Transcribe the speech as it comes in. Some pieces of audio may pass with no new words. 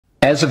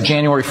As of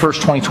January 1st,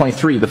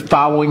 2023, the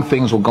following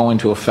things will go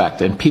into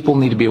effect, and people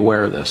need to be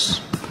aware of this.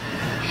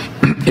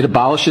 It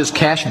abolishes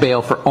cash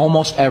bail for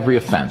almost every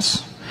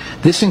offense.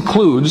 This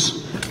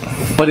includes,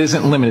 but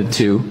isn't limited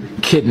to,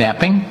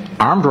 kidnapping,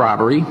 armed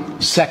robbery,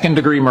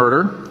 second-degree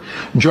murder,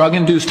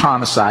 drug-induced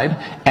homicide,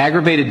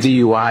 aggravated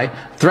DUI,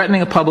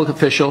 threatening a public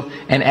official,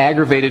 and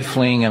aggravated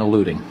fleeing and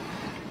eluding.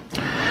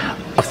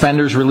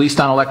 Offenders released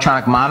on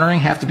electronic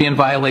monitoring have to be in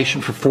violation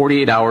for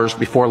 48 hours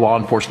before law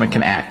enforcement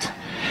can act.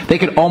 They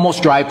could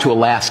almost drive to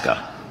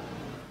Alaska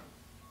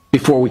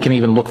before we can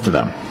even look for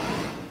them.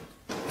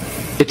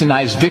 It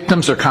denies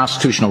victims their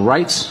constitutional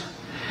rights.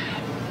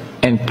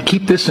 And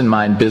keep this in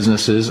mind,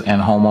 businesses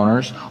and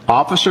homeowners.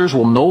 Officers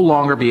will no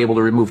longer be able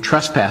to remove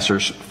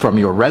trespassers from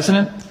your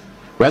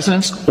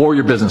residence or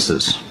your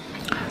businesses.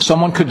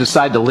 Someone could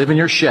decide to live in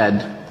your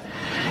shed,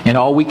 and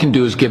all we can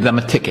do is give them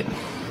a ticket.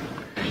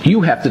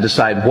 You have to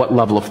decide what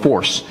level of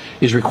force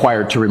is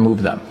required to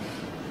remove them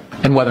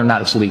and whether or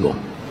not it's legal.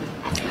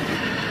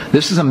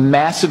 This is a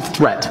massive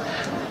threat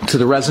to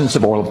the residents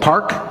of Orland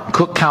Park,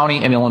 Cook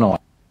County, and Illinois.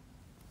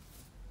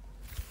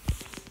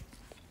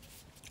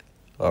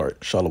 All right,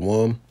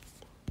 Shalom.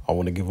 I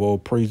want to give all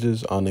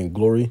praises, honor, and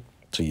glory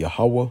to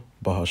Yahweh,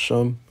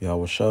 Bahasham,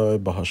 Yahweh Shai,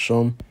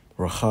 Bahasham,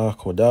 Racha,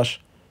 Kodash.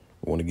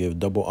 I want to give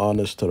double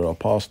honors to the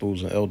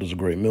apostles and elders of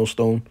Great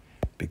Millstone,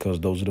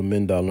 because those are the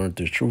men that I learned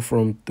this truth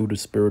from through the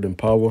spirit and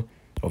power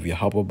of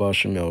Yahweh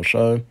Bahasham, Yahweh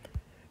Shai.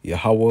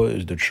 Yahweh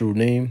is the true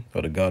name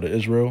of the God of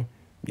Israel.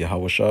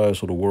 Yahweh Shai is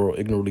who the world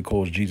ignorantly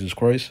calls Jesus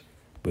Christ,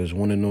 but his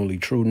one and only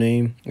true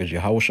name is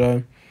Yahweh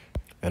Shai.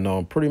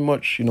 And pretty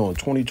much, in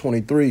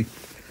 2023,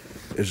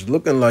 it's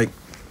looking like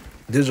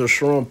there's a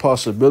strong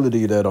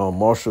possibility that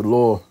martial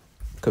law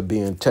could be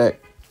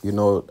intact,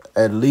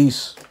 at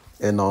least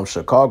in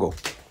Chicago.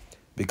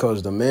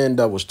 Because the man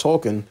that was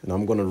talking, and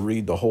I'm going to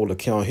read the whole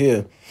account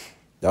here,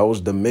 that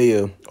was the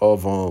mayor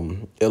of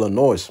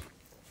Illinois.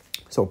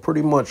 So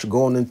pretty much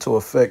going into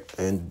effect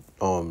in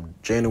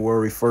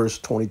January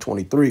 1st,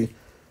 2023,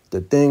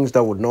 the things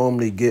that would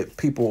normally get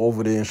people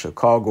over there in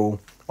Chicago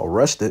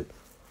arrested,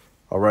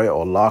 all right,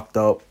 or locked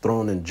up,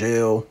 thrown in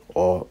jail,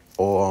 or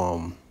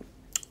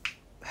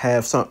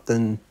have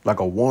something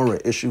like a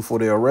warrant issued for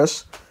their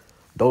arrest,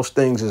 those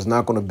things is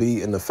not going to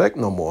be in effect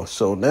no more.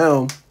 So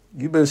now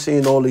you've been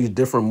seeing all these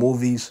different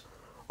movies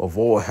of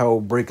all hell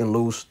breaking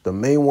loose. The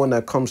main one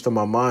that comes to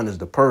my mind is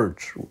The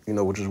Purge,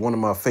 which is one of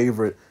my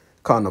favorite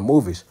kind of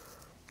movies,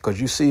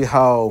 because you see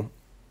how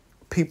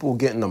people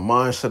get in the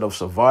mindset of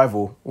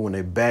survival when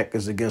their back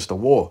is against the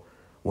wall,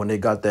 when they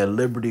got that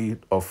liberty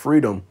of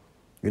freedom,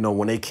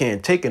 when they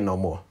can't take it no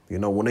more,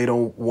 when they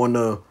don't want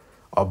to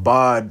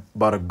abide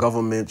by the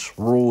government's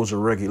rules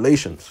and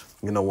regulations,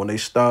 when they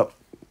stop,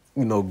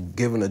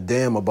 giving a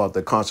damn about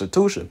the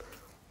Constitution,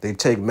 they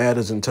take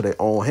matters into their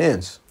own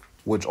hands,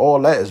 which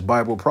all that is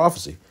Bible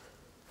prophecy.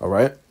 All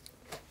right.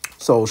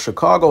 So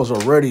Chicago's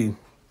already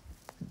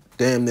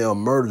damn near a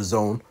murder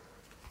zone.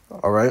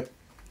 All right.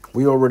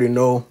 We already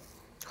know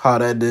how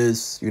that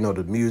is,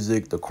 the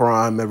music, the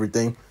crime,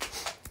 everything.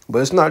 But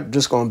it's not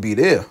just going to be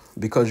there,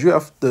 because you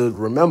have to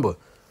remember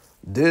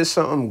there's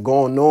something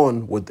going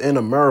on within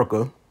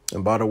America.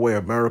 And by the way,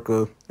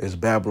 America is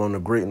Babylon the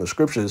Great in the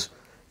scriptures.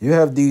 You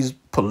have these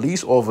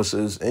police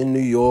officers in New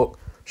York,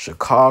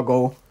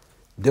 Chicago,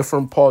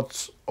 different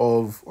parts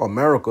of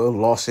America,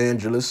 Los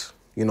Angeles,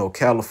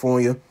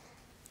 California,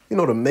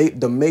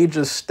 the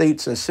major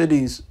states and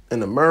cities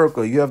in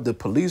America. You have the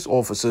police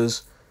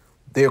officers,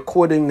 they're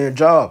quitting their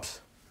jobs.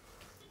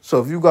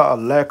 So if you got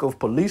a lack of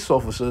police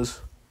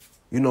officers,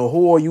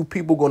 who are you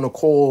people going to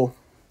call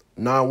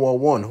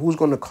 911? Who's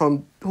going to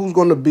come? Who's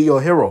going to be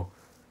your hero?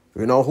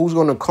 Who's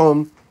going to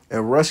come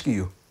and rescue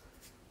you?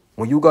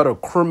 When you got a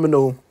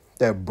criminal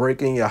that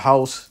break in your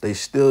house, they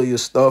steal your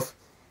stuff,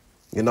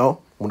 when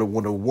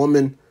a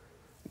woman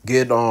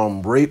get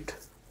raped,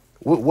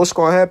 what's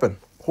going to happen?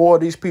 Who are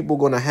these people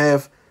going to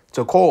have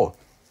to call?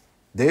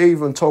 They're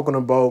even talking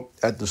about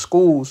at the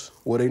schools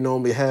where they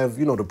normally have,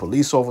 the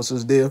police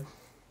officers there.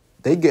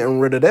 They getting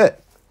rid of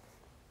that.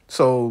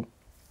 So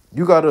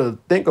you got to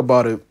think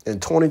about it in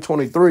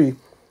 2023,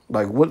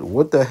 like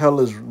what the hell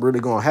is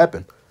really going to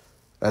happen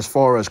as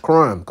far as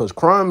crime? Because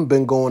crime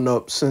been going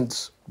up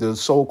since the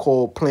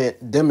so-called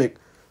pandemic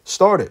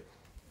started.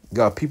 You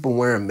got people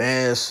wearing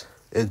masks.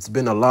 It's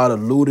been a lot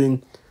of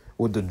looting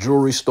with the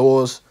jewelry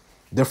stores,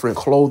 different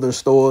clothing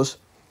stores,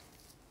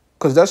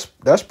 because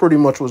that's pretty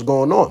much what's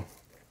going on.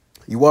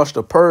 You watch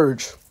The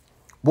Purge.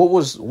 What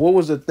was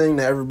the thing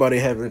that everybody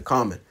had in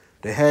common?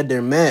 They had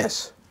their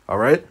masks, all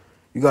right?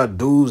 You got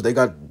dudes, they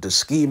got the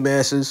ski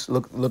masks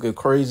looking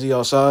crazy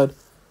outside,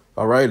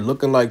 all right,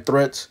 looking like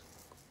threats.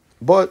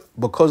 But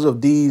because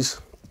of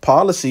these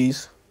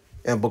policies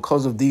and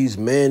because of these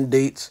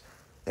mandates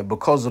and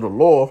because of the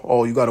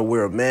law, you got to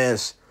wear a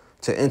mask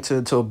to enter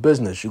into a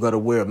business. You got to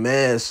wear a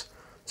mask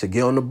to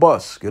get on the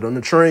bus, get on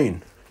the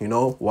train,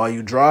 while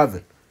you're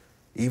driving.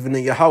 Even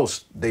in your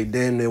house, they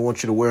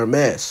want you to wear a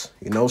mask,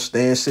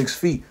 stand 6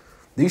 feet.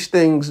 These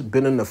things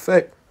been in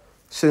effect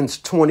since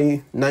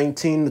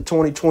 2019 to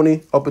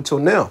 2020 up until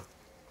now.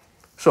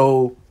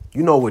 So,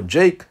 you know, with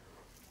Jake,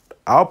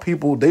 our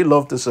people, they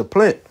love to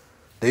supplant.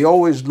 They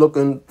always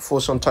looking for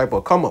some type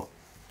of come up,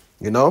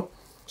 you know?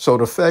 So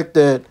the fact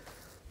that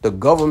the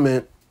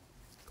government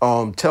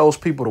tells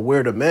people to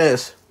wear the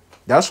mask,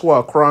 that's why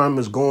crime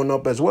is going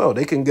up as well.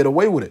 They can get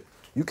away with it.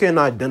 You can't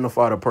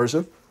identify the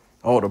person.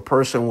 Oh, the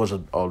person was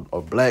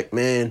a black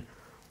man.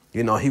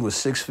 You know, he was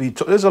 6 feet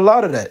tall. There's a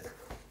lot of that.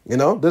 You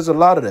know, there's a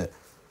lot of that.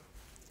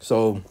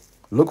 So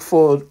look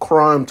for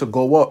crime to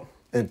go up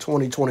in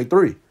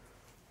 2023.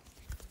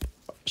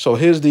 So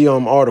here's the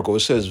article. It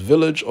says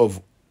Village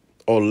of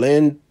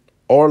Orland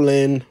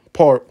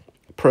Park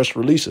press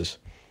releases.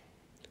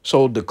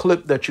 So the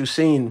clip that you've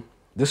seen,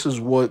 this is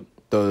what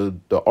the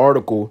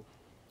article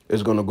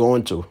is going to go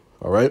into.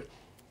 All right.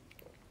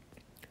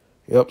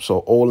 Yep. So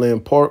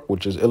Orland Park,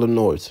 which is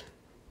Illinois.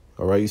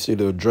 All right. You see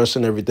the address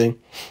and everything.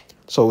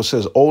 So it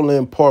says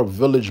Orland Park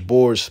Village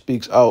Board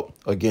speaks out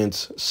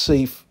against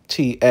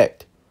Safety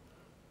Act.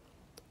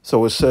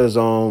 So it says,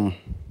 let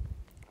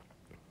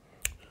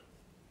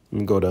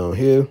me go down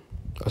here.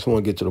 I just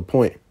want to get to the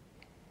point.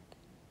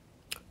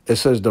 It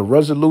says the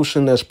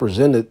resolution that's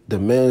presented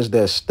demands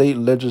that state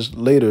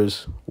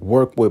legislators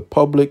work with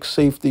public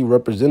safety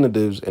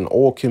representatives and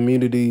all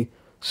community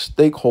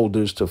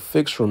stakeholders to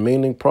fix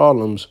remaining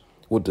problems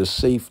with the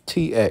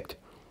Safety Act,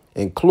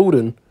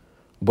 including,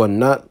 but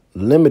not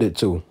limited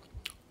to,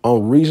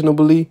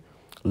 unreasonably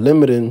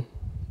limiting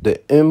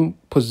the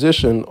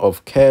imposition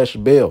of cash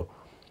bail,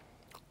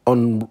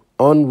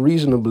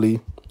 unreasonably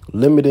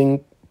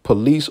limiting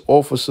police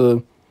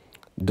officer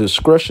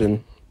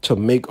discretion to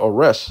make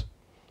arrests.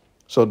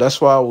 So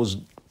that's why I was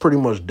pretty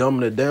much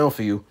dumbing it down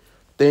for you.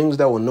 Things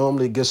that would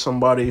normally get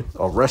somebody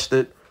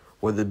arrested,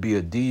 whether it be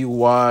a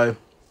DUI,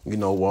 you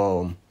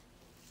know,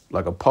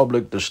 like a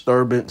public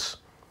disturbance,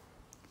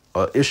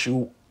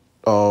 issue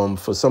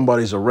for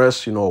somebody's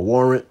arrest, you know, a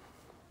warrant.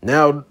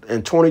 Now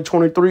in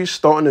 2023,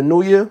 starting the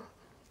new year,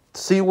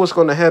 see what's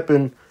going to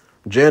happen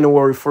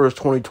January 1st,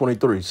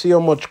 2023. See how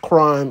much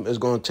crime is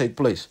going to take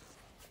place.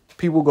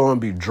 People going to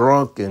be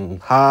drunk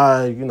and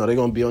high. You know, they're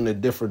going to be on their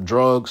different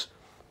drugs.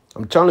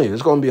 I'm telling you,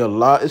 it's going to be a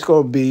lot. It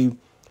could be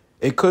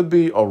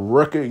a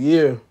record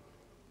year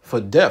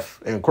for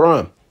death and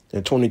crime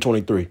in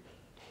 2023.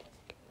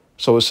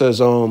 So it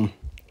says,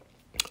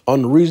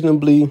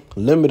 unreasonably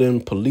limiting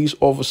police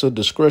officer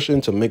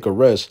discretion to make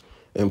arrests,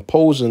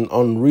 imposing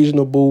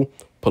unreasonable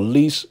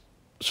police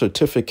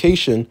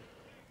certification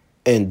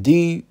and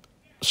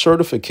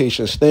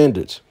decertification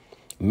standards,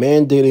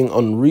 mandating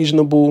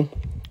unreasonable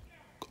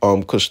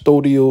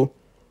custodial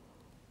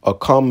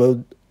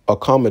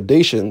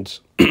accommodations,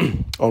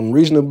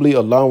 unreasonably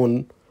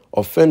allowing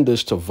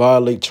offenders to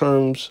violate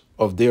terms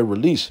of their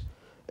release,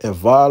 and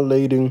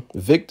violating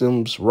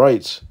victims'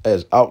 rights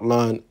as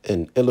outlined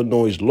in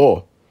Illinois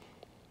law.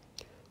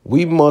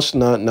 We must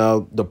not,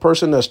 now the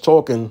person that's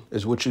talking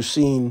is what you've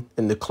seen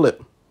in the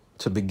clip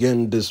to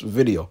begin this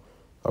video,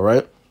 all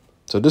right?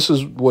 So this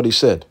is what he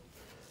said.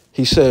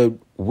 He said,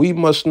 we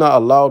must not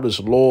allow this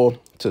law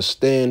to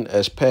stand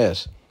as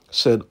passed,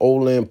 said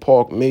Orland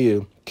Park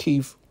Mayor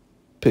Keith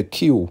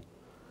Pecue.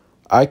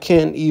 I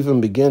can't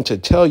even begin to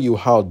tell you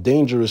how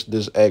dangerous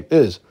this act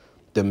is.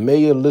 The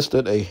mayor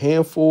listed a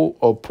handful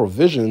of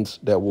provisions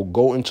that will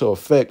go into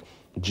effect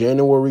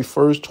January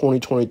 1st,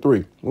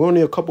 2023. We're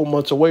only a couple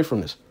months away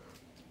from this.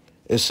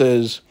 It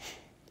says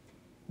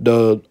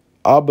the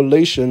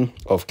abolition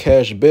of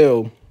cash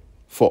bail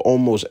for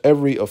almost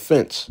every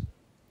offense,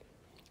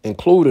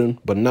 including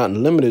but not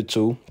limited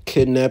to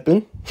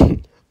kidnapping,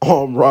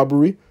 armed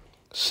robbery,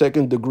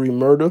 second-degree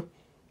murder,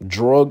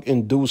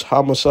 drug-induced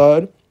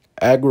homicide,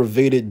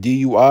 aggravated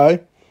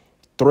DUI,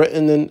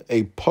 threatening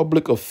a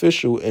public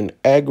official, and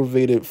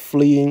aggravated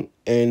fleeing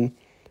and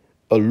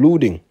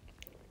eluding.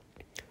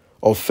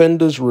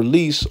 Offenders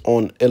released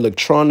on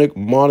electronic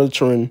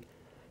monitoring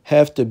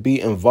have to be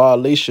in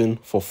violation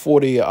for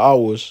 48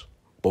 hours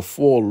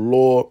before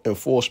law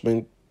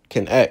enforcement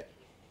can act.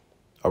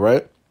 All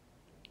right?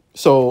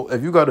 So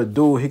if you got a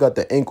dude, he got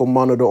the ankle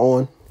monitor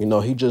on, you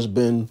know, he just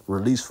been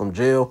released from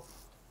jail.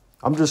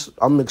 I'm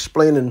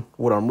explaining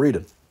what I'm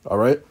reading. All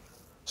right?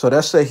 So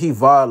that's say he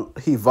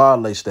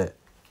violates that.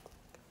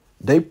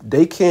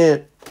 They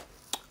can't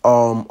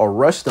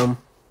arrest him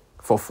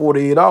for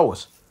 48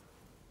 hours.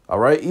 All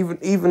right,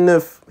 even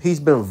if he's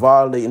been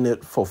violating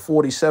it for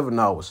 47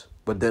 hours,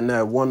 but then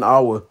that 1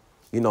 hour,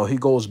 you know, he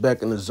goes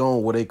back in the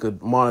zone where they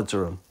could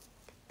monitor him,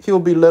 he'll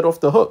be let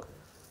off the hook.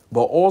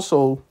 But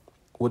also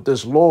with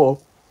this law,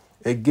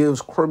 it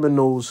gives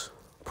criminals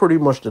pretty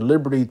much the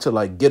liberty to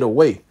like get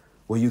away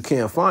where you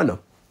can't find them.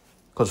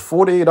 Because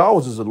 48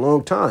 hours is a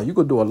long time. You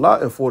could do a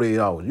lot in 48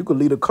 hours. You could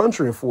leave the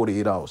country in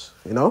 48 hours,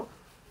 you know?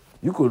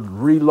 You could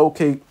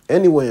relocate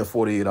anywhere in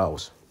 48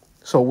 hours.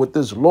 So with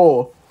this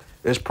law,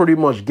 it's pretty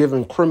much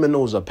giving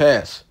criminals a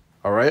pass,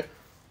 all right?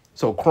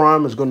 So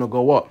crime is going to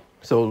go up.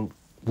 So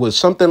with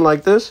something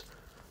like this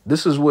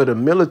is where the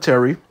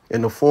military,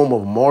 in the form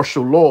of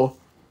martial law,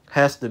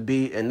 has to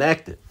be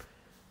enacted.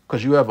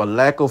 Because you have a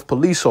lack of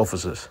police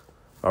officers,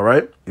 all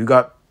right? You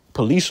got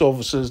police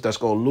officers that's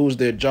going to lose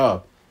their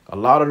job. A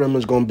lot of them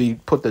is going to be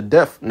put to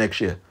death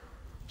next year.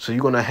 So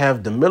you're going to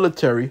have the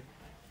military.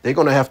 They're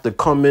going to have to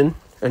come in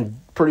and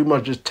pretty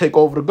much just take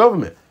over the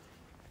government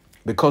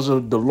because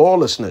of the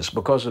lawlessness,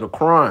 because of the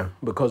crime,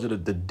 because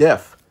of the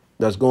death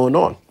that's going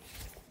on.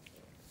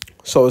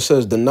 So it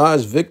says,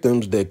 denies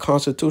victims their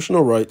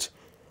constitutional rights.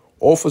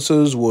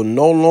 Officers will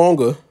no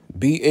longer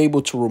be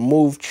able to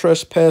remove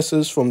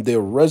trespassers from their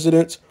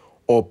residence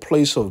or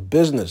place of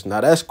business.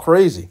 Now, that's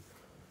crazy.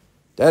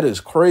 That is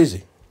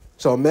crazy.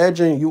 So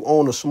imagine you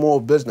own a small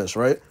business,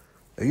 right?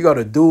 And you got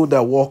a dude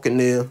that walk in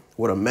there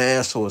with a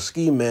mask or a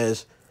ski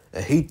mask,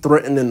 and he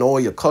threatening all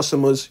your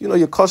customers. You know,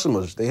 your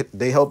customers,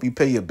 they help you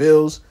pay your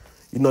bills.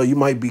 You know, you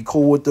might be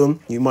cool with them.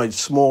 You might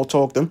small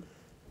talk them.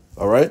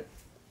 All right.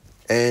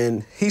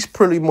 And he's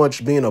pretty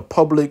much being a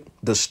public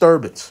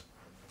disturbance.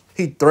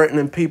 He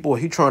threatening people.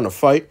 He trying to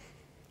fight.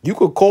 You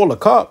could call the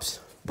cops,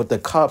 but the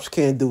cops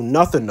can't do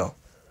nothing, though.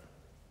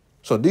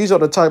 So these are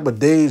the type of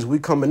days we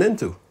coming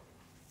into.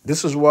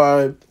 This is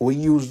why we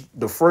use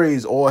the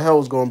phrase, all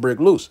hell's going to break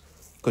loose,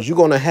 because you're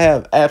going to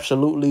have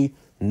absolutely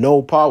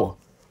no power.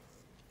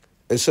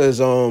 It says,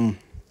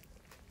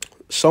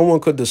 someone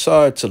could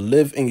decide to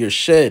live in your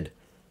shed.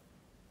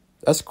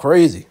 That's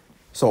crazy.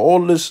 So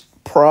all this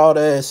proud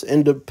ass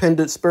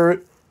independent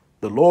spirit,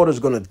 the Lord is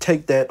going to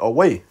take that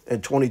away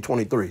in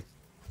 2023.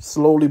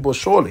 Slowly but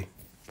surely.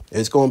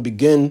 It's going to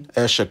begin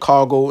at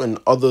Chicago and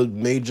other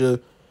major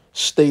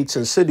states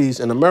and cities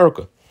in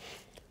America.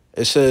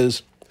 It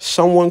says,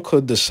 someone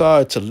could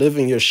decide to live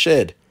in your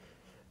shed,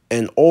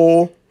 and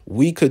all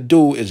we could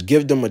do is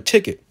give them a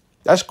ticket.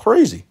 That's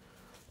crazy.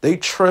 They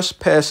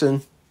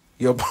trespassing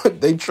your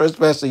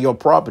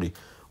property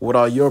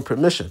without your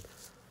permission.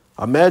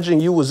 Imagine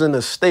you was in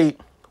a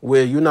state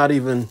where you're not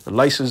even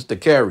licensed to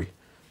carry.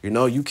 You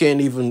know, you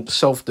can't even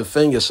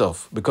self-defend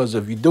yourself, because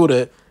if you do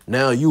that,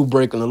 now you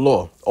breaking the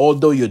law.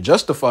 Although you're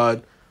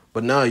justified,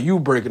 but now you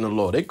breaking the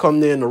law. They come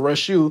there and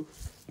arrest you.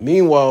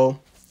 Meanwhile,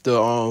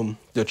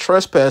 the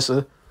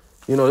trespasser,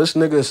 you know, this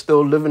nigga is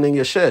still living in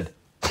your shed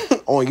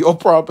on your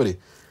property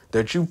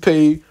that you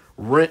pay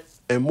rent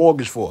and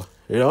mortgage for,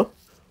 you know?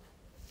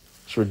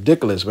 It's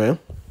ridiculous, man.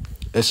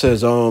 It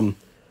says,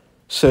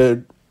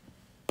 said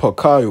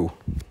Pakayu,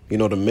 you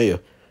know, the mayor.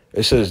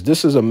 It says,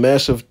 this is a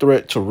massive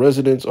threat to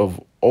residents of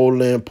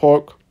Overland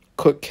Park,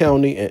 Cook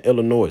County, and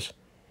Illinois.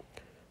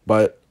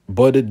 But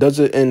it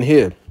doesn't end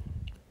here.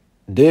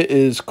 There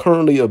is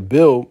currently a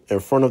bill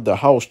in front of the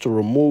House to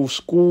remove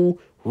school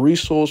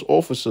resource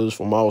officers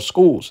from our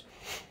schools,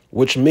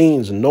 which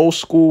means no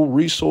school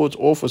resource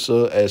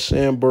officer at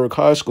Sandburg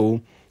High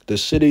School, the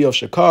city of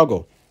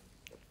Chicago,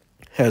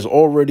 has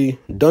already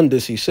done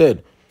this, he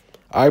said.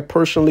 I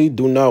personally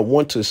do not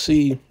want to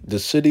see the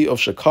city of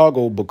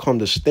Chicago become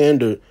the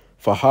standard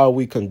for how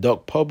we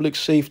conduct public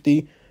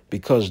safety,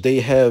 because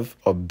they have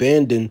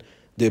abandoned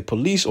their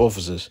police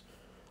officers,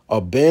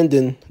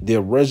 abandoned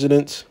their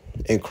residents,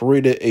 and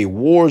created a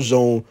war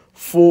zone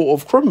full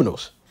of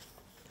criminals.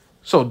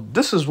 So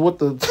this is what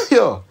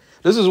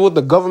this is what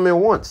the government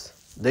wants.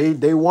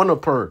 They want a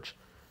purge.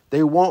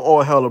 They want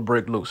all hell to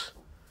break loose.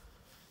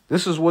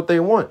 This is what they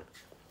want,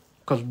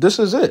 because this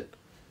is it.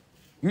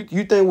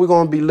 You think we're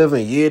going to be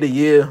living year to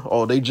year,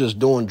 or they just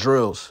doing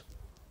drills?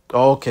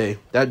 Okay,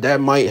 that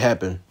might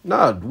happen.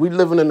 Nah, we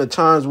living in the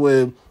times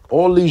where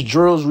all these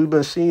drills we've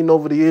been seeing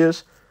over the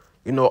years,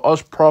 you know,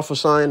 us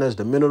prophesying as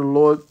the men of the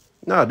Lord,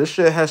 nah, this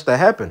shit has to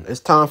happen. It's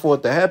time for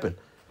it to happen.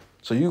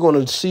 So you're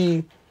going to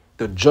see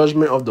the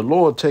judgment of the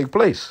Lord take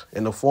place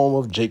in the form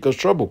of Jacob's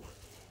trouble.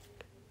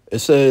 It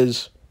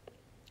says,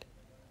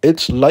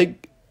 it's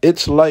like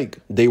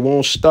they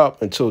won't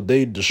stop until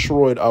they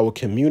destroyed our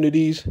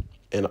communities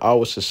and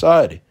our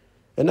society.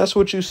 And that's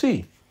what you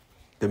see.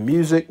 The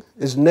music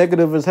is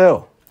negative as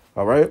hell.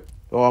 All right.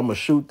 Oh, I'm going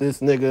to shoot this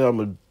nigga.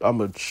 I'm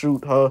going to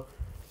shoot her.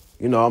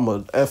 You know, I'm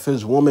going to F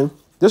his woman.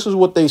 This is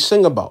what they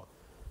sing about.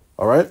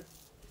 All right.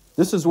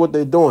 This is what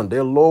they're doing.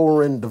 They're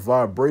lowering the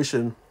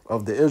vibration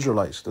of the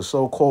Israelites, the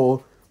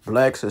so-called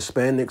blacks,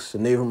 Hispanics,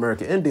 and Native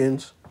American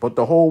Indians, but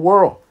the whole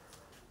world.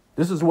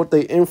 This is what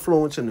they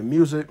influence in the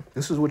music.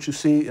 This is what you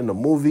see in the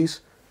movies.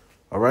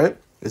 All right.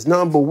 It's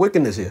nothing but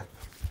wickedness here.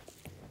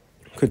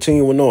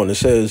 Continuing on, it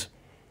says,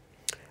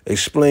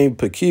 explain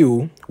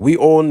Pekiu, we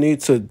all need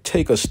to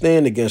take a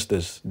stand against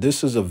this.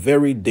 This is a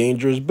very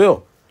dangerous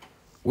bill.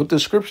 What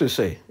does scripture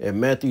say in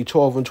Matthew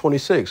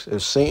 12:26?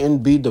 If Satan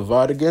be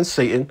divided against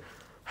Satan,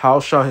 how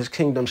shall his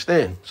kingdom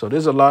stand? So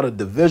there's a lot of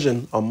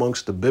division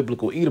amongst the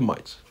biblical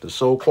Edomites, the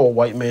so-called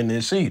white man and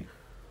his seed.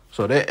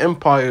 So their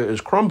empire is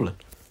crumbling.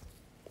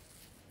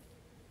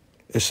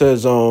 It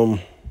says,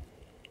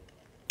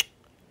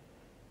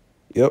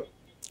 yep,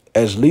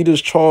 as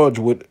leaders charged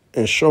with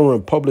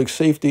ensuring public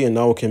safety in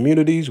our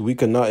communities, we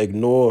cannot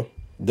ignore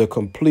the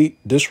complete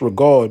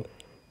disregard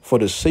for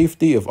the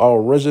safety of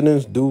our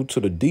residents due to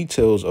the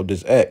details of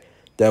this act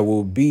that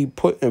will be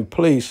put in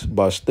place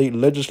by state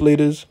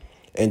legislators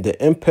and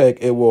the impact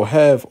it will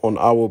have on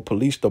our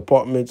police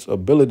department's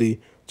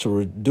ability to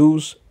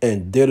reduce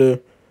and deter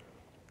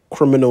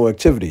criminal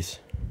activities.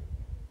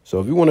 So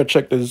if you want to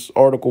check this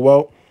article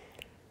out,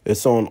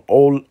 It's on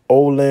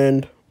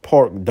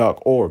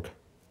olandpark.org.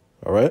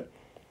 All right.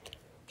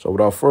 So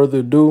without further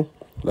ado,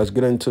 let's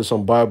get into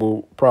some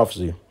Bible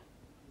prophecy.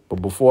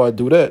 But before I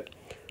do that,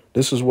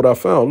 this is what I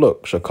found.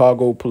 Look,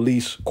 Chicago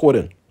police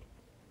quitting.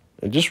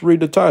 And just read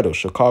the title.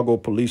 Chicago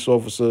police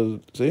officers.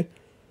 See?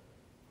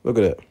 Look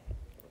at that.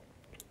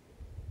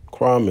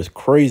 Crime is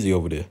crazy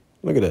over there.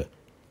 Look at that.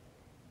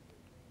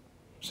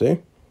 See?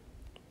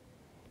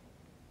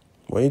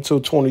 Wait until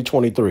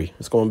 2023.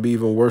 It's going to be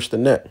even worse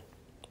than that.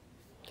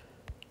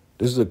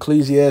 This is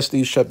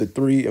Ecclesiastes chapter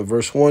 3 and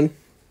verse 1.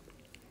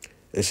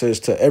 It says,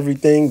 to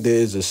everything there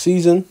is a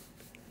season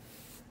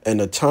and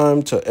a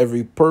time to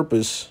every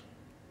purpose.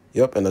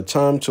 Yep, and a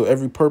time to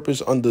every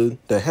purpose under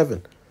the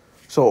heaven.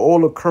 So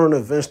all the current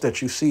events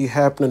that you see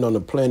happening on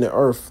the planet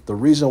Earth, the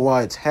reason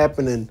why it's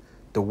happening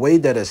the way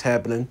that it's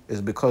happening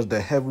is because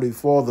the Heavenly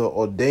Father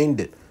ordained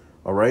it,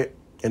 all right,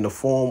 in the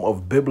form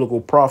of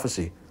biblical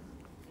prophecy.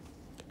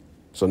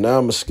 So now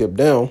I'm going to skip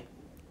down.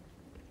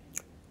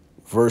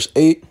 Verse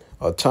 8,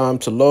 a time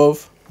to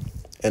love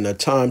and a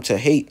time to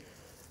hate.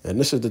 And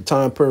this is the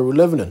time period we're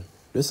living in.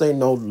 This ain't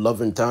no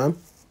loving time.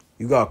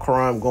 You got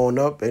crime going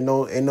up. Ain't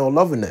no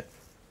loving that.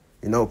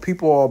 You know,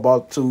 people are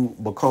about to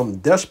become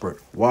desperate.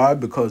 Why?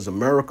 Because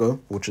America,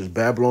 which is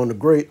Babylon the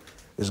Great,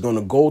 is going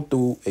to go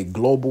through a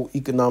global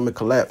economic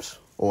collapse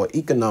or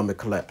economic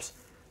collapse.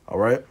 All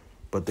right.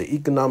 But the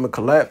economic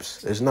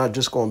collapse is not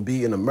just going to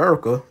be in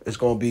America. It's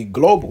going to be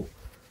global.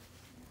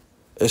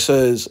 It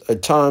says a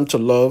time to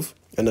love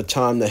and a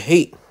time to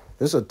hate.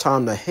 This is a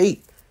time to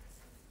hate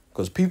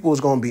because people is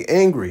going to be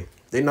angry.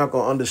 They're not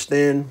going to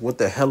understand what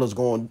the hell is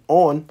going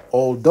on,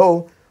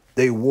 although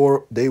they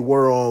were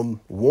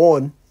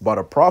warned by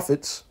the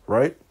prophets,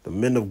 right? The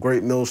men of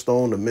great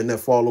millstone, the men that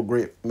follow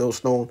great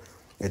millstone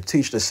and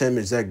teach the same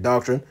exact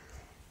doctrine.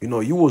 You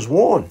know, you was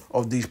warned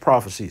of these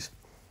prophecies.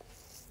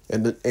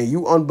 And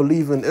you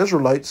unbelieving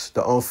Israelites,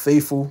 the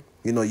unfaithful,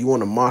 you know, you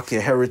want to mock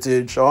your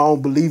heritage. Oh, I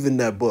don't believe in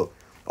that book.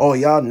 Oh,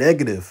 y'all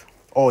negative.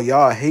 Oh,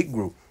 y'all a hate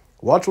group.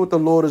 Watch what the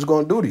Lord is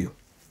going to do to you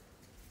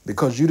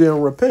because you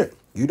didn't repent.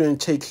 You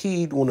didn't take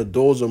heed when the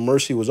doors of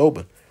mercy was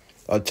open.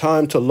 A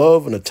time to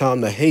love and a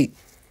time to hate.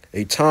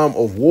 A time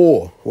of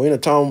war. We're in a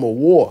time of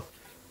war.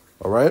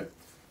 All right.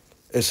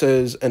 It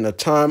says in a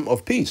time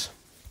of peace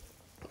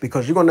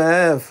because you're going to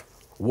have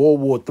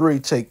World War III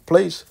take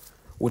place,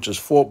 which is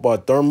fought by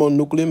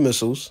thermonuclear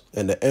missiles.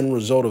 And the end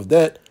result of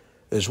that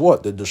is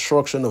what? The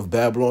destruction of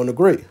Babylon the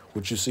Great,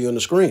 which you see on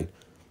the screen.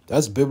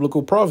 That's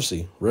biblical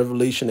prophecy.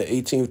 Revelation, the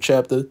 18th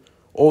chapter,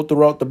 all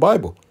throughout the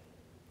Bible.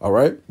 All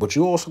right. But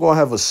you also going to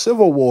have a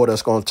civil war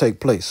that's going to take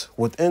place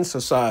within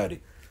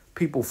society.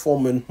 People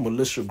forming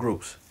militia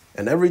groups.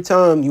 And every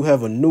time you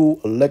have a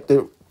new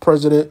elected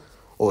president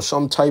or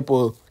some type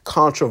of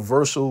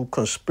controversial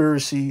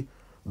conspiracy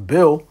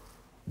bill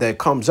that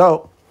comes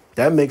out,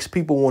 that makes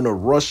people want to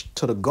rush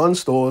to the gun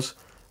stores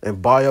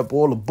and buy up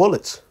all the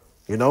bullets,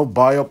 you know,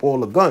 buy up all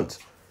the guns.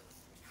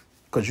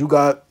 Because you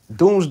got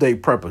doomsday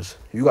preppers.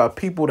 You got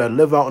people that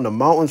live out in the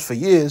mountains for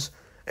years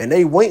and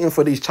they waiting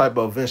for these type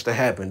of events to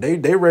happen.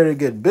 They ready to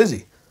get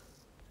busy.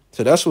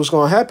 So that's what's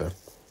going to happen.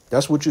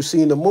 That's what you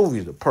see in the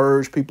movies. The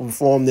Purge, people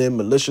form their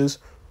militias,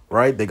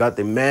 right? They got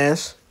their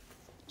masks.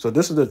 So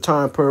this is the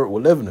time period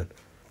we're living in.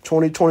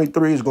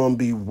 2023 is going to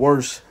be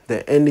worse than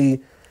any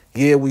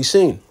year we've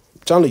seen.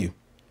 I'm telling you.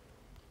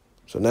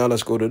 So now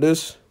let's go to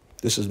this.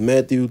 This is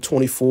Matthew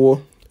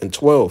 24 and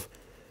 12.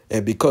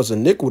 And because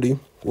iniquity,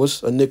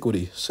 what's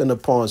iniquity? Sin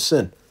upon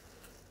sin.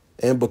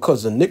 And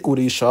because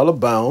iniquity shall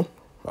abound,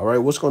 all right,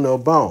 what's going to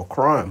abound?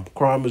 Crime.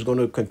 Crime is going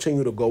to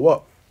continue to go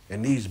up.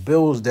 And these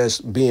bills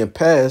that's being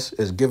passed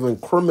is giving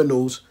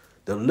criminals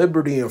the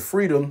liberty and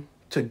freedom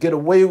to get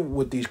away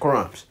with these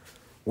crimes.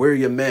 Wear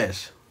your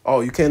mask.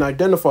 Oh, you can't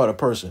identify the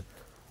person.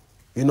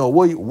 You know,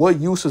 what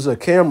use is a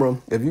camera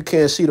if you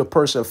can't see the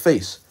person's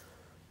face?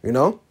 You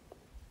know?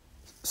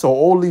 So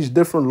all these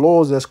different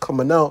laws that's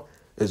coming out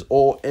is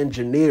all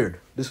engineered.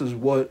 This is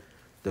what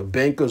the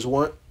bankers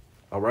want,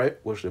 all right,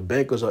 which the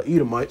bankers are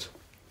Edomites.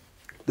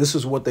 This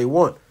is what they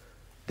want.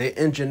 They're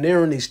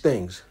engineering these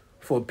things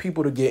for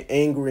people to get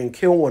angry and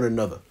kill one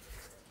another.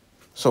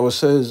 So it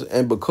says,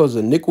 and because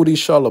iniquity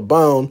shall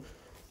abound,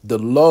 the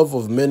love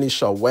of many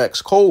shall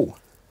wax cold.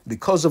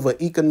 Because of an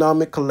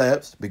economic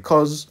collapse,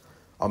 because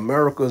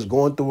America is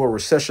going through a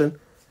recession,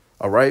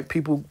 all right,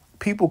 people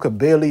could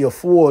barely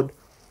afford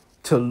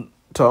to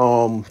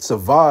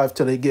survive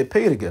till they get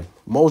paid again.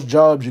 Most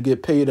jobs you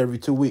get paid every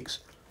 2 weeks,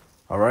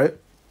 all right?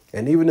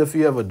 And even if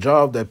you have a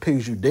job that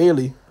pays you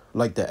daily,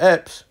 like the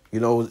apps, you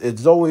know,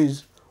 it's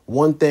always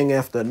one thing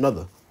after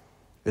another.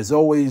 It's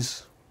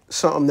always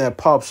something that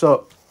pops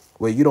up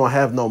where you don't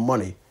have no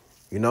money,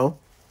 you know,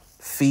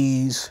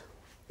 fees,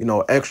 you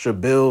know, extra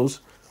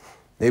bills.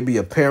 Maybe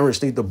your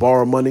parents need to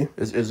borrow money.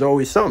 It's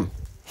always something.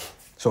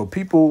 So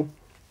people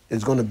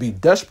is going to be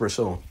desperate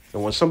soon.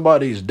 And when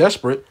somebody is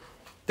desperate,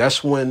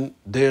 that's when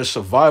their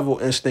survival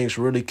instincts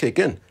really kick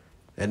in.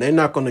 And they're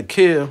not going to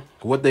care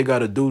what they got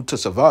to do to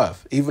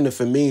survive, even if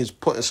it means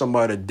putting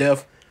somebody to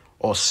death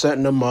or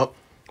setting them up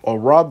or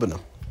robbing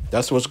them.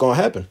 That's what's going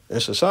to happen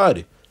in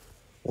society.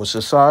 When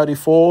society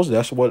falls,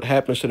 that's what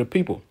happens to the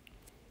people.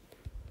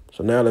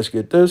 So now let's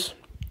get this.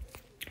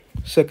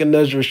 2nd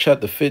Ezra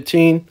chapter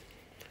 15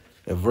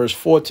 and verse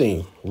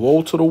 14.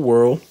 Woe to the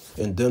world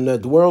and them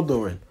that dwell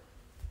therein.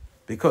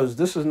 Because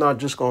this is not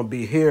just going to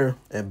be here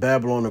in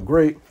Babylon the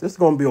Great. This is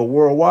going to be a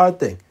worldwide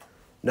thing.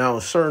 Now,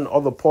 in certain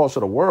other parts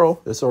of the world,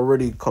 it's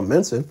already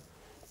commencing.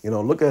 You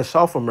know, look at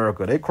South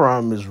America. Their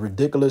crime is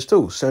ridiculous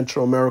too.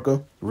 Central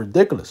America,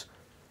 ridiculous.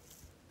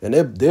 And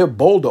they're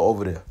bolder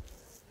over there.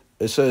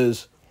 It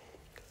says,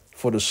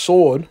 for the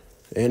sword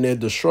and their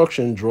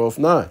destruction draweth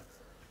nigh.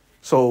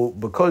 So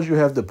because you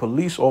have the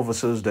police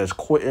officers that's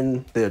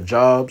quitting their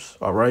jobs,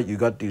 all right, you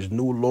got these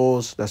new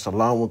laws that's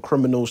allowing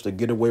criminals to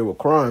get away with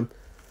crime.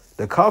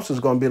 The cops is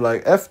going to be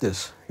like, F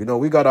this. You know,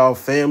 we got our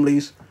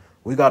families.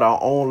 We got our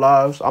own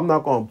lives. I'm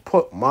not going to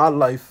put my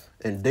life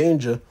in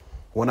danger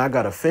when I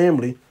got a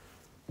family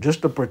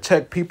just to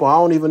protect people I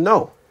don't even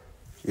know.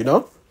 You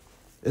know,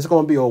 it's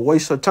going to be a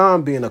waste of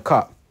time being a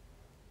cop.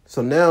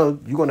 So now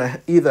you're going to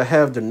either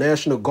have the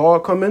National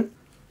Guard come in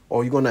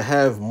or you're going to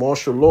have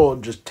martial law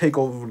just take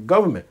over the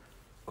government,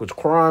 because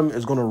crime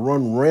is going to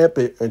run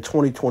rampant in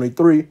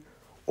 2023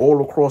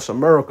 all across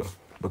America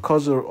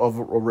because of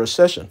a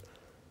recession.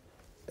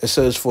 It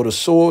says, for the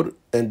sword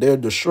and their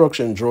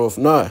destruction draweth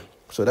nigh.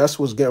 So that's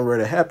what's getting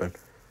ready to happen.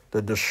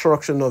 The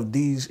destruction of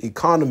these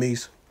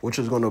economies, which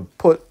is going to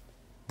put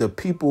the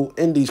people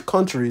in these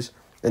countries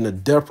in a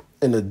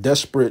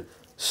desperate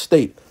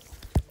state.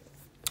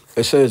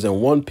 It says,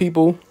 and one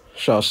people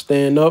shall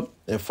stand up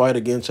and fight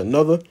against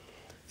another,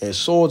 and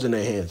swords in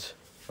their hands.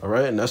 All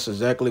right, and that's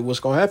exactly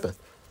what's going to happen.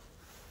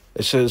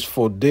 It says,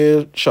 for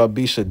there shall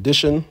be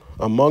sedition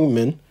among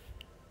men,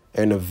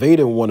 and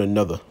invading one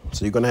another.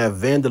 So you're going to have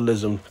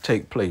vandalism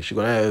take place.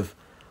 You're going to have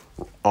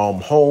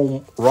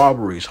home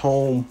robberies,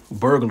 home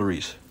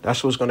burglaries.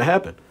 That's what's going to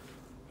happen.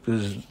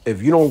 Because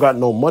if you don't got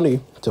no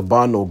money to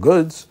buy no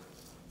goods,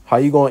 how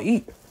you going to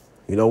eat?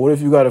 You know, what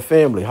if you got a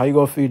family? How you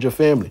going to feed your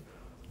family?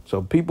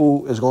 So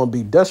people is going to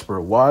be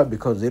desperate. Why?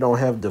 Because they don't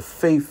have the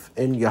faith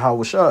in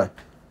Yahweh.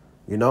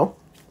 You know?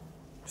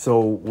 So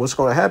what's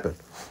going to happen?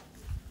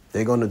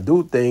 They're going to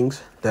do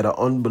things that an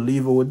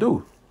unbeliever would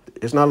do.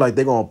 It's not like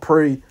they're going to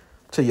pray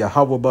to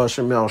Yahweh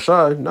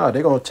Ba'Shem. Nah,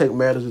 they're going to take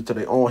matters into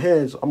their own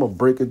hands. I'm going to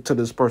break into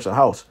this person's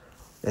house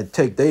and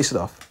take their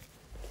stuff.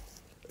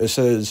 It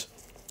says,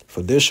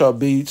 for there shall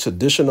be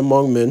sedition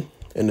among men,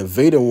 and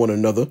invading one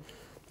another.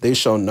 They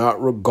shall not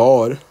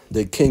regard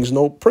their kings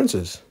nor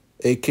princes,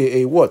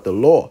 a.k.a. what? The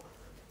law,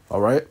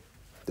 all right?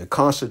 The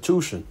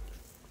Constitution,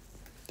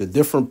 the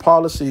different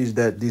policies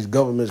that these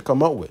governments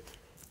come up with.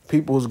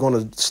 People is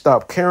going to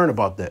stop caring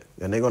about that,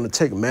 and they're going to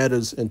take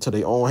matters into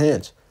their own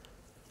hands.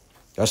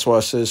 That's why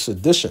it says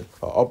sedition,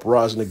 or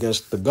uprising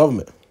against the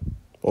government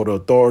or the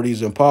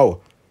authorities in power.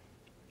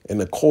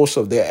 And the course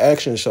of their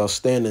actions shall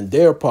stand in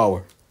their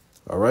power.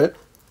 All right.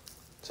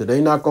 So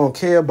they're not going to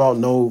care about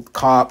no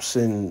cops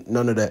and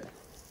none of that.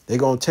 They're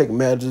going to take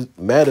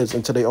matters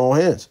into their own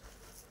hands.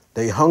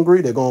 They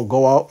hungry. They're going to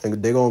go out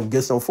and they're going to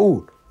get some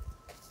food.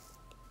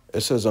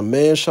 It says, a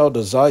man shall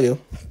desire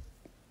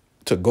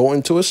to go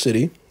into a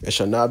city and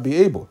shall not be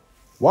able.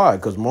 Why?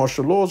 Because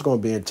martial law is going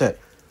to be intact.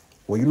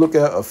 When you look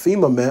at a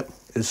FEMA map,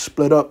 it's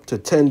split up to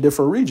 10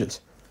 different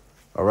regions.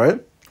 All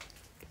right.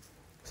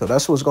 So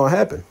that's what's going to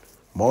happen.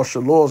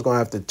 Martial law is going to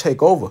have to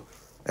take over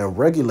and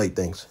regulate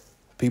things.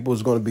 People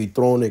is going to be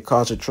thrown in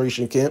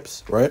concentration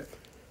camps. Right.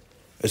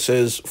 It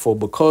says, for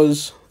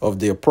because of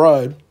their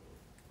pride.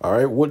 All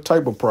right. What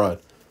type of pride?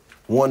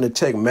 Wanting to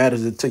take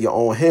matters into your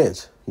own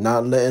hands,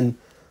 not letting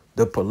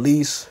the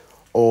police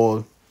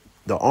or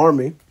the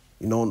army,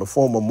 you know, in the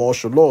form of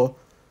martial law,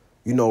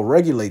 you know,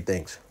 regulate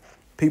things.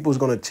 People's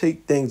going to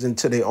take things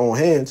into their own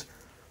hands.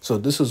 So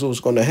this is what's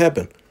going to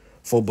happen.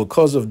 For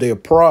because of their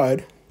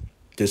pride,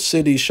 the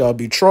city shall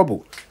be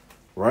troubled.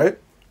 Right?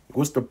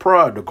 What's the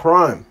pride? The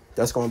crime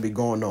that's going to be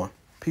going on.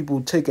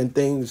 People taking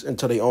things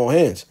into their own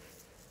hands.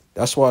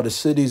 That's why the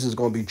cities is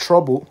going to be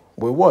troubled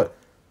with what?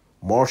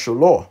 Martial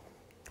law.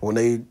 When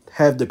they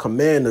have the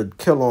command to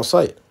kill on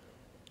sight.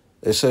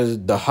 It says,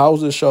 the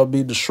houses shall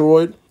be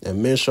destroyed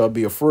and men shall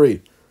be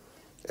afraid.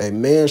 A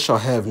man shall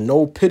have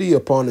no pity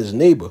upon his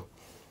neighbor.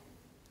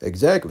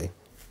 Exactly.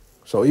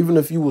 So even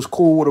if you was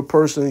cool with a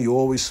person, you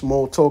always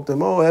small talk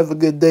them. Oh, have a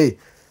good day.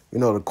 You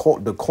know,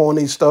 the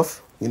corny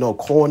stuff, you know,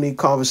 corny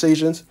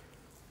conversations.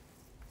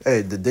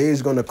 Hey, the day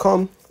is going to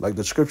come, like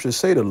the scriptures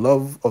say, the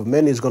love of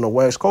many is going to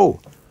wax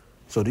cold.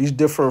 So these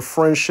different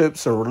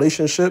friendships and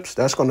relationships,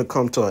 that's going to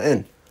come to an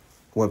end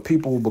when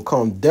people will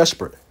become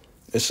desperate.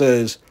 It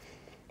says,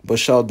 but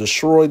shall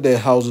destroy their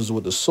houses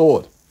with the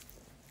sword.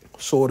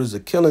 Sword is a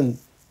killing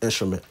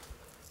instrument,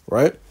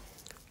 right?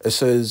 It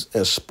says,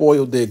 and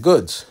spoil their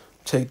goods,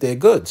 take their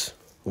goods.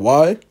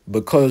 Why?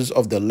 Because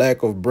of the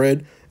lack of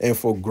bread and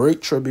for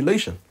great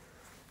tribulation.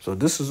 So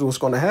this is what's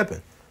going to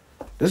happen.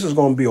 This is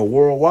going to be a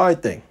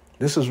worldwide thing.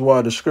 This is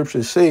why the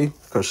scriptures say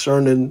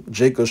concerning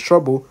Jacob's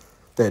trouble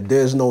that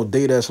there's no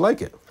day that's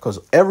like it, because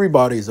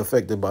everybody is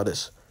affected by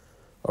this.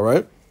 All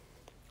right.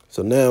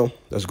 So now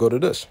let's go to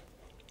this.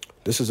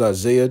 This is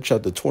Isaiah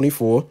chapter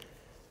 24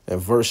 And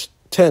verse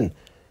 10,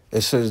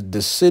 it says,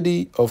 the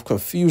city of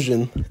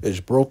confusion is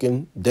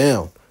broken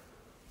down.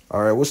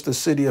 All right, what's the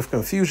city of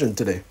confusion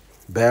today?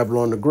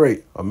 Babylon the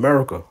Great,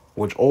 America,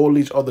 which all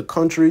these other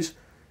countries,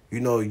 you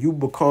know, you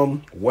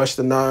become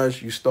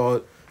westernized, you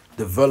start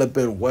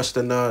developing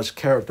westernized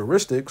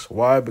characteristics.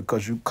 Why?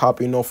 Because you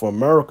copying off of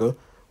America,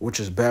 which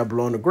is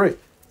Babylon the Great.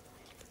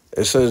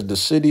 It says the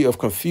city of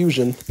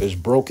confusion is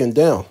broken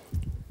down.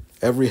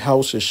 Every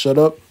house is shut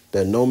up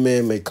that no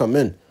man may come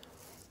in.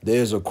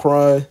 There is a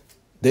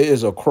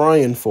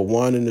crying for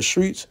wine in the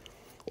streets.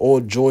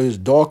 All joy is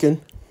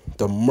darkened.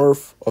 The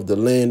mirth of the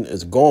land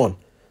is gone.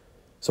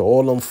 So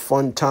all them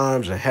fun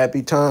times and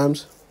happy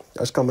times,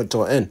 that's coming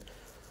to an end.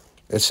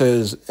 It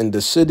says, and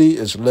the city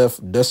is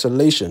left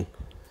desolation,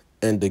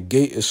 and the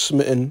gate is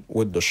smitten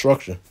with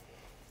destruction.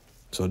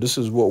 So this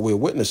is what we're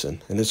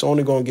witnessing, and it's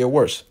only going to get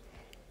worse.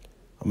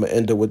 I'm going to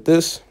end it with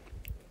this.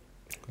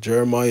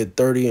 Jeremiah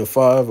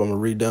 30:5. I'm going to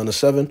read down to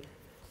 7.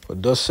 For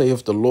thus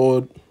saith the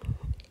Lord.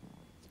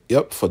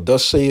 For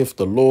thus saith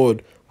the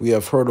Lord, we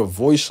have heard a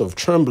voice of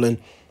trembling,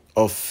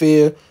 of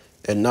fear,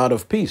 and not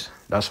of peace.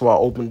 That's why I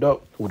opened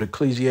up with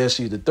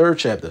Ecclesiastes, the 3rd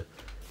chapter.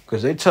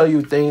 Because they tell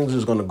you things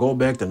is going to go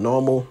back to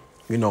normal.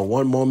 You know,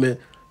 one moment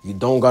you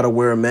don't got to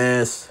wear a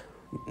mask.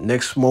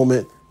 Next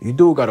moment you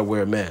do got to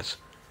wear a mask.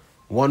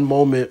 One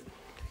moment,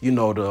 you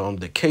know,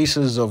 the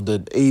cases of the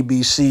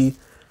ABC,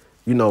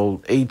 you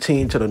know,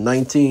 18 to the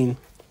 19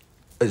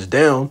 is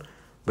down.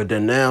 But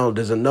then now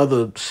there's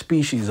another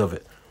species of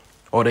it.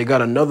 Or they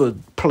got another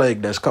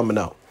plague that's coming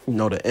out, you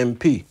know, the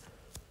MP.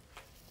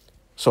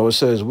 So it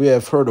says, we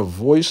have heard a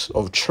voice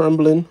of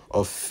trembling,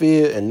 of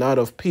fear, and not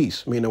of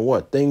peace. Meaning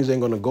what? Things ain't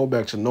going to go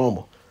back to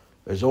normal.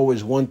 There's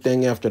always one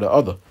thing after the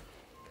other.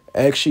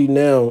 Ask ye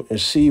now and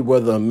see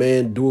whether a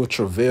man doeth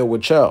travail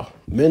with child.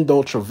 Men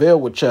don't travail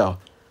with child,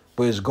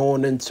 but it's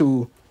going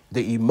into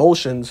the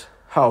emotions,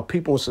 how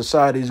people in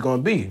society is going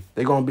to be.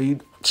 They're going to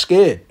be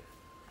scared.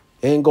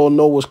 They ain't going to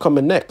know what's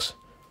coming next.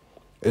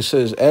 It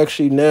says, ask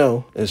ye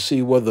now and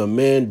see whether a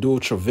man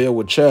doeth travail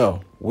with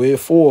child.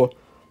 Wherefore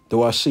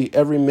do I see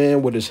every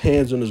man with his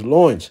hands on his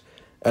loins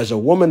as a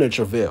woman in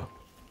travail?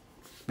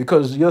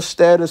 Because your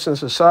status in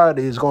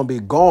society is going to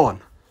be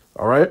gone.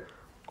 All right.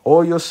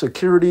 All your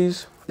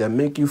securities that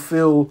make you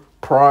feel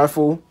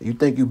prideful, you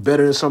think you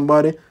better than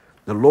somebody,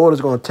 the Lord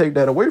is going to take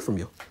that away from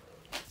you.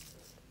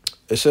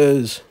 It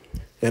says,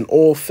 and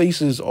all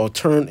faces are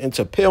turned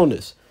into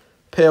paleness.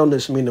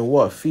 Paleness meaning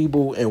what?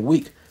 Feeble and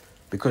weak.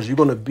 Because you're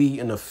going to be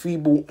in a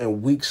feeble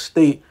and weak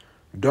state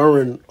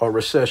during a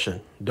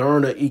recession,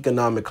 during an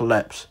economic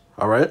collapse.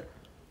 All right.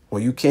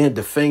 When you can't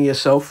defend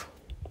yourself.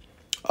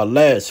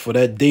 Alas, for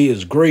that day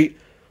is great,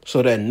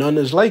 so that none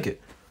is like it.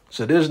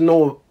 So there's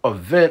no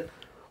event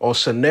or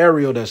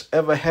scenario that's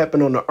ever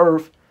happened on the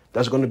earth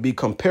that's going to be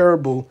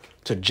comparable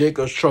to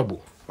Jacob's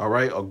trouble. All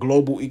right. A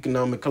global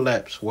economic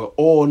collapse where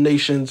all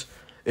nations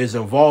is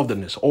involved in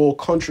this. All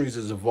countries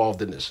is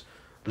involved in this,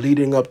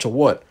 leading up to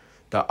what?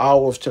 The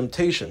hour of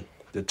temptation,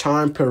 the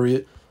time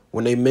period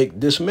when they make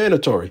this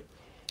mandatory.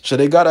 So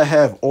they got to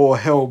have all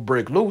hell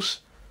break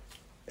loose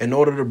in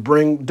order to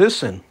bring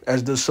this in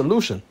as the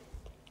solution.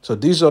 So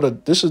this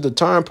is the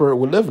time period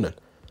we're living in.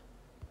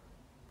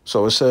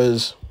 So it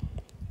says,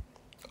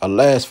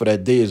 alas, for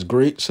that day is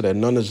great, so that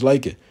none is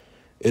like it.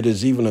 It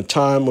is even a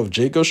time of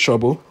Jacob's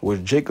trouble,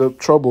 which Jacob's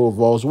trouble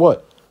involves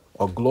what?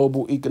 A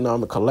global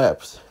economic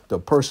collapse, the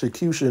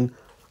persecution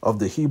of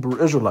the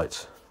Hebrew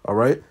Israelites. All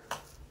right.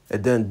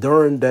 And then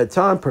during that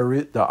time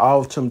period, the hour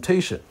of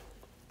temptation.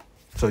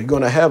 So you're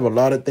going to have a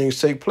lot of things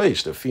take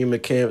place. The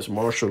FEMA camps,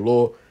 martial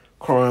law,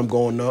 crime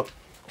going up,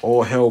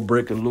 all hell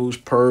breaking loose,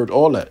 purge,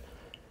 all that.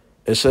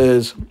 It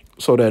says,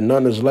 so that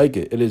none is like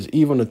it. It is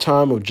even a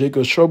time of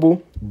Jacob's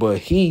trouble, but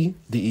he,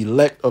 the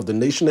elect of the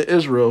nation of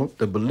Israel,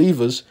 the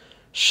believers,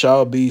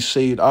 shall be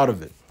saved out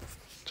of it.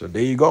 So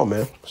there you go,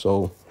 man.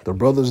 So the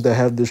brothers that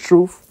have this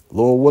truth,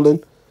 Lord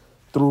willing,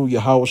 through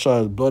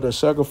Yahweh's blood and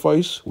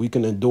sacrifice, we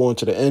can endure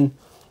unto the end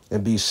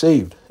and be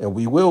saved. And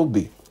we will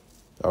be.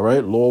 All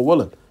right, Lord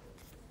willing.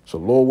 So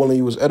Lord willing,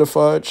 you was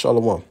edified.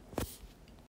 Shalom.